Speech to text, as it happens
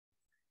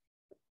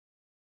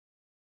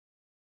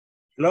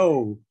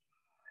Hello,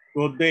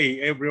 good day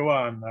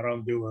everyone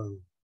around the world.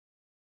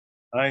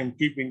 I'm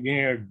Chief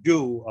Engineer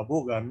Joe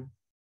Abogan.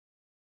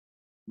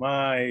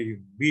 My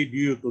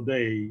video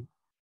today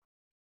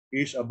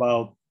is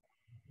about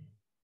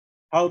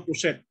how to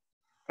set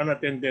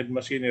unattended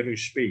machinery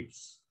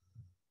space,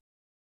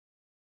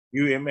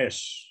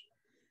 UMS,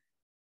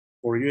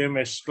 for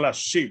UMS class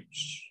ships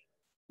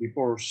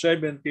before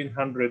 1700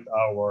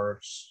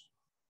 hours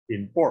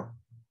in port.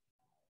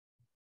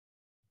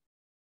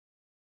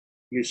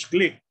 Please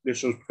click the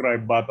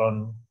subscribe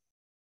button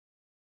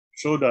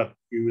so that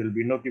you will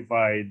be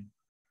notified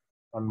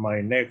on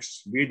my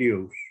next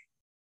videos.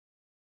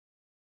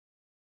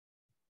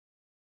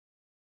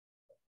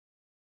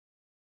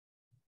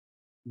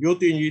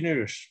 Duty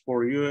engineers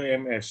for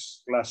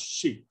UMS class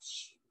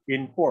ships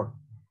in port.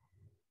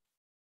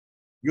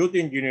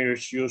 Duty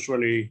engineers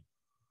usually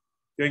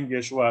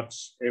changes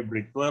watts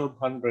every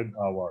 1200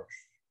 hours.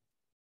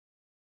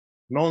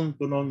 Known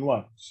to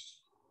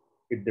non-watts.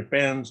 It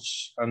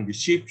depends on the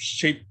ship's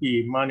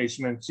safety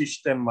management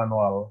system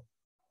manual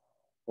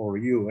or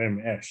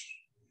UMS.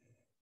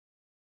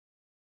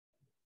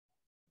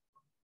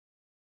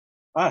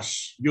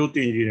 As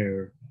duty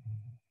engineer,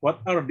 what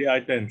are the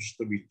items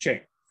to be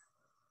checked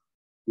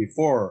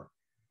before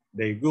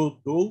they go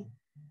to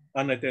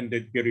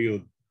unattended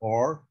period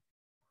or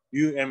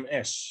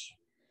UMS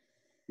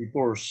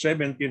before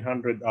 1700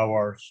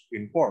 hours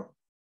in port?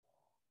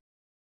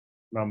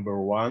 Number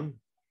one,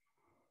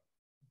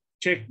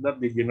 check that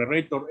the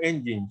generator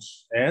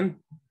engines and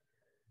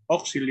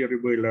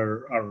auxiliary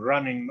boiler are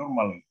running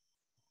normally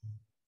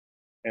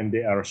and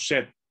they are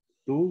set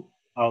to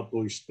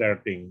auto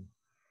starting.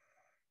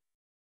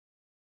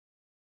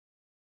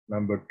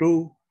 Number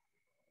two,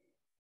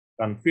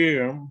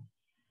 confirm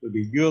to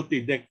the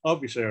duty deck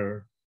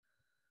officer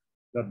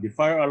that the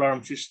fire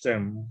alarm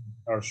system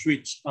are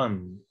switched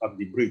on at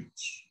the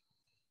bridge.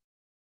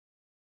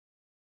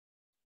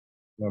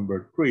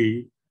 Number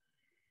three,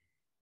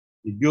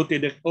 the duty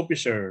deck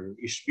officer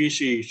is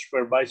busy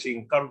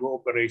supervising cargo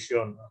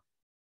operation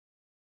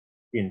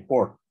in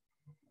port.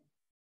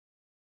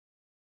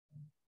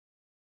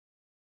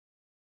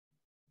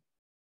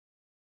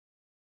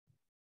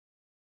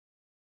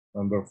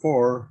 Number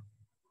four,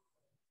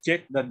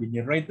 check that the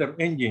generator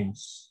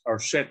engines are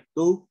set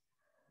to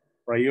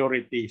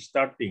priority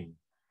starting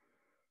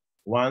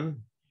 1,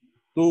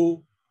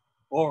 2,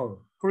 or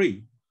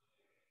 3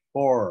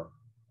 for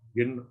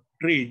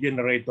 3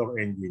 generator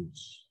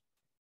engines.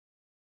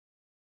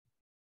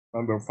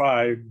 Number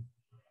 5,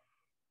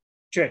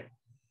 check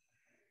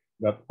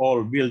that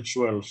all bilge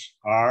wells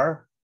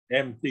are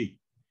empty.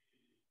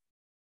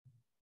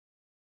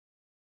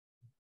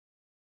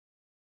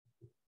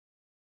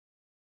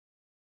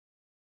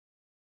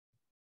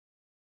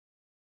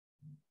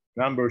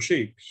 Number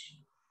 6,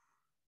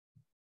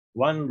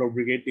 one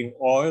lubricating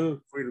oil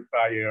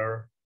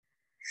purifier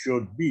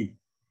should be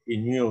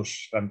in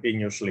use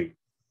continuously.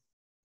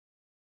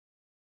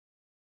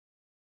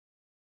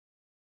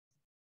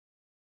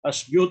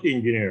 As duty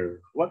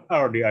engineer, what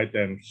are the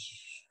items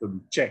to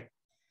be checked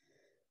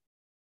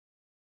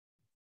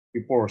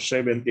before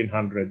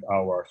 1700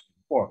 hours in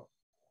port?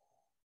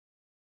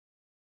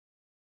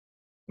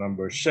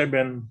 Number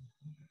 7,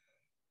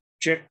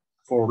 check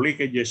for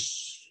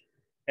leakages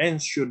and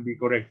should be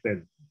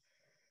corrected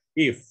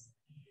if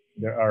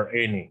there are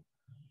any,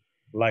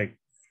 like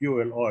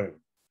fuel oil,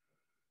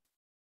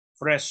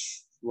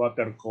 fresh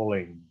water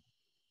cooling,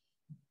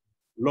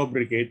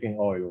 lubricating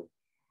oil,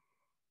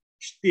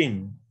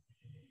 steam,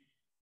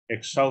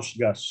 exhaust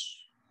gas,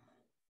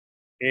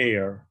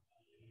 air,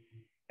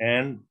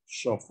 and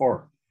so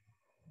forth.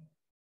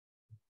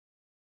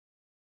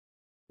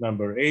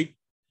 Number 8,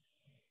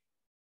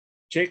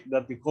 check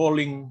that the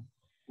cooling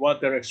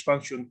water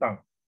expansion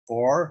tank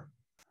for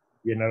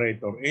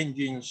generator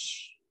engines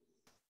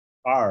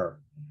are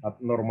at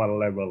normal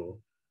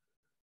level.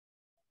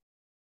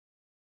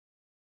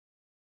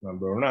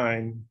 Number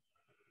 9,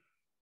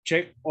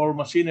 check all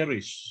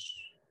machineries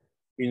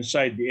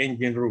inside the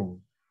engine room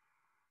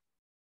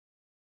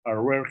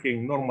are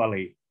working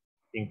normally,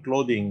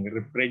 including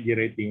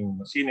refrigerating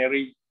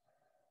machinery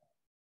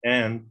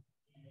and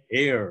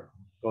air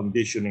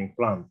conditioning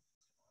plant.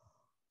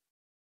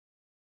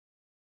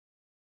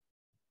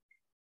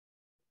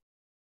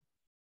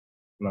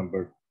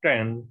 Number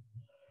 10,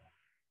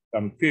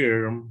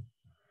 confirm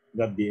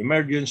that the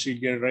emergency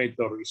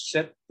generator is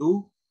set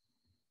to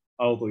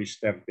auto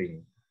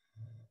starting.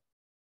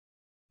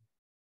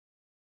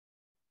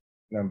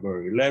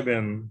 Number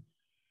 11,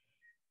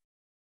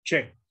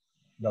 check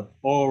that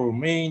all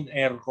main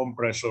air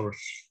compressors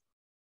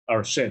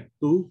are set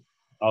to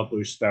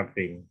auto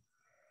starting.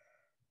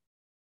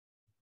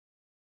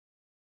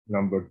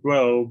 Number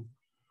 12,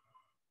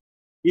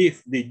 if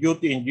the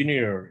duty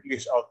engineer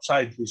is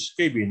outside his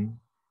cabin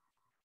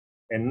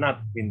and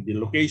not in the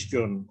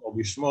location of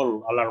the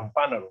small alarm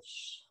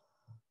panels,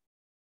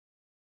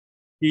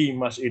 he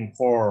must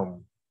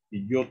inform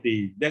the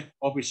duty deck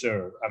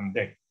officer on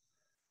deck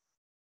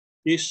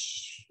his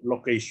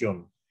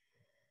location.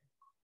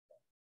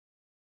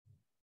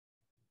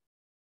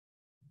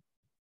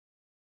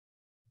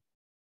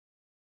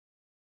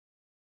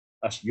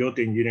 as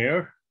duty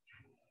engineer,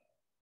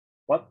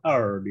 what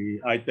are the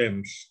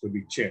items to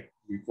be checked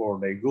before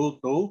they go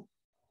to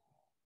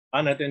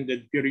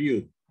unattended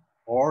period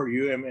or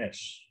UMS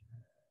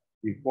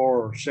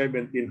before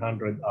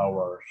 1700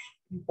 hours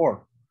in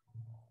port?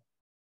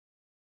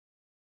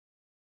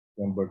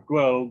 Number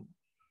 12,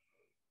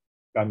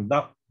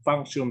 conduct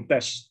function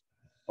test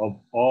of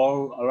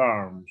all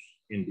alarms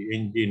in the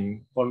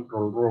engine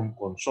control room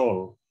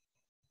console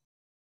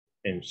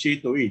and see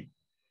to it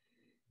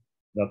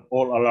that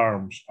all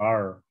alarms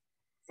are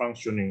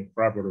functioning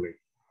properly.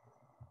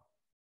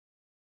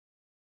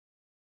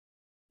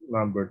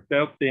 Number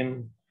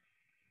 13,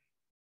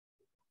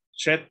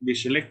 set the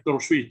selector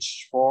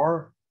switch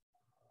for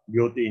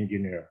duty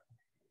engineer.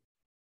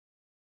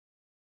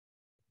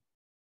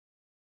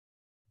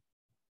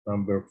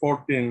 Number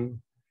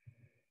 14,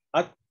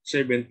 at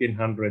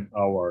 1700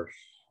 hours,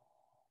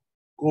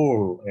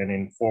 call and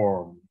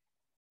inform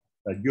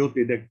the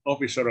duty deck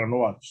officer on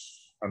watch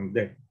on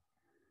deck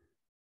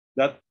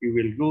that he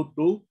will go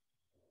to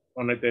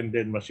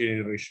unattended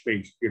machinery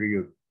space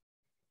period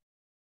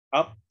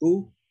up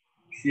to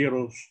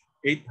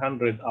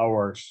 0800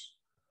 hours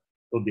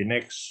to the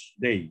next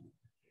day.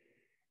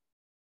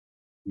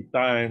 The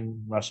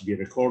time must be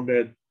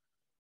recorded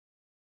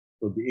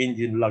to the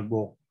engine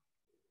logbook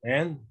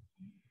and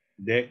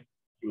deck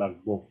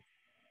logbook.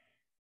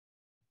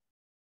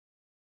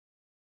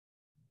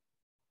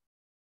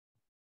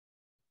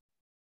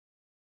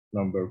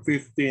 Number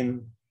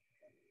 15,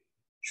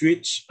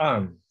 switch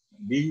on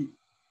the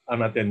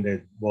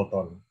unattended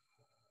button.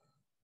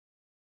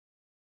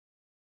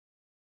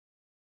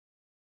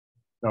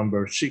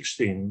 Number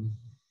 16,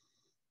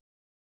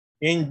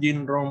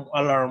 engine room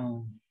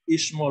alarm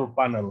small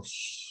panels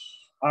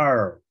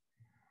are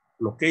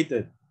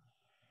located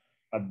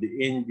at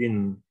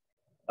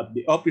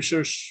the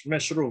officer's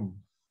mess room,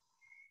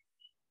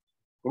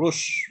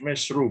 cruise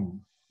mess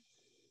room,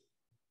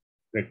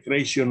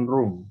 recreation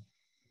room,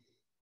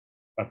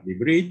 at the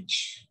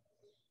bridge,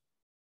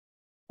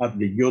 at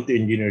the duty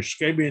engineer's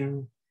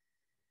cabin,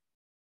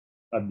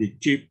 at the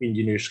chief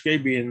engineer's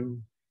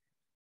cabin,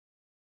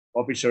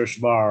 officer's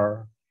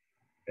bar,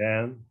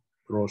 and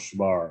cross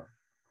bar.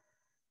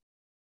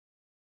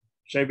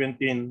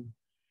 17,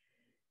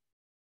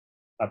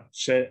 at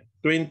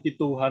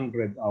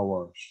 2200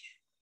 hours,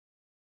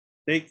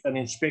 take an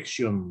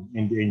inspection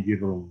in the engine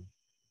room.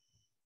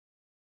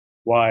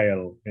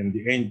 While in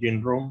the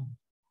engine room,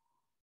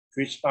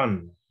 switch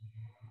on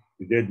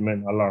the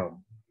deadman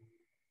alarm.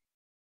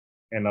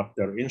 And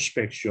after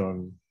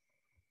inspection,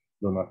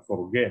 do not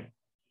forget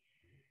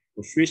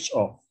to switch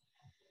off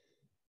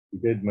the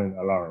deadman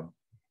alarm.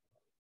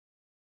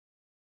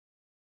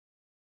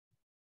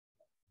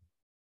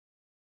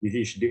 This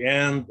is the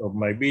end of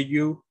my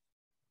video.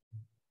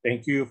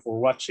 Thank you for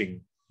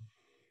watching.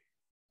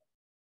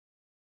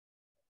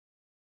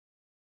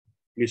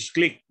 Please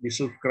click the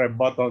subscribe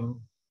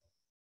button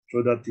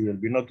so that you will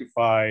be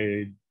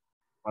notified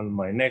on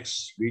my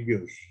next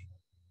videos.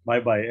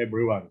 Bye-bye,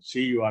 everyone.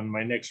 See you on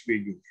my next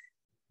video.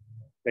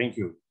 Thank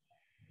you.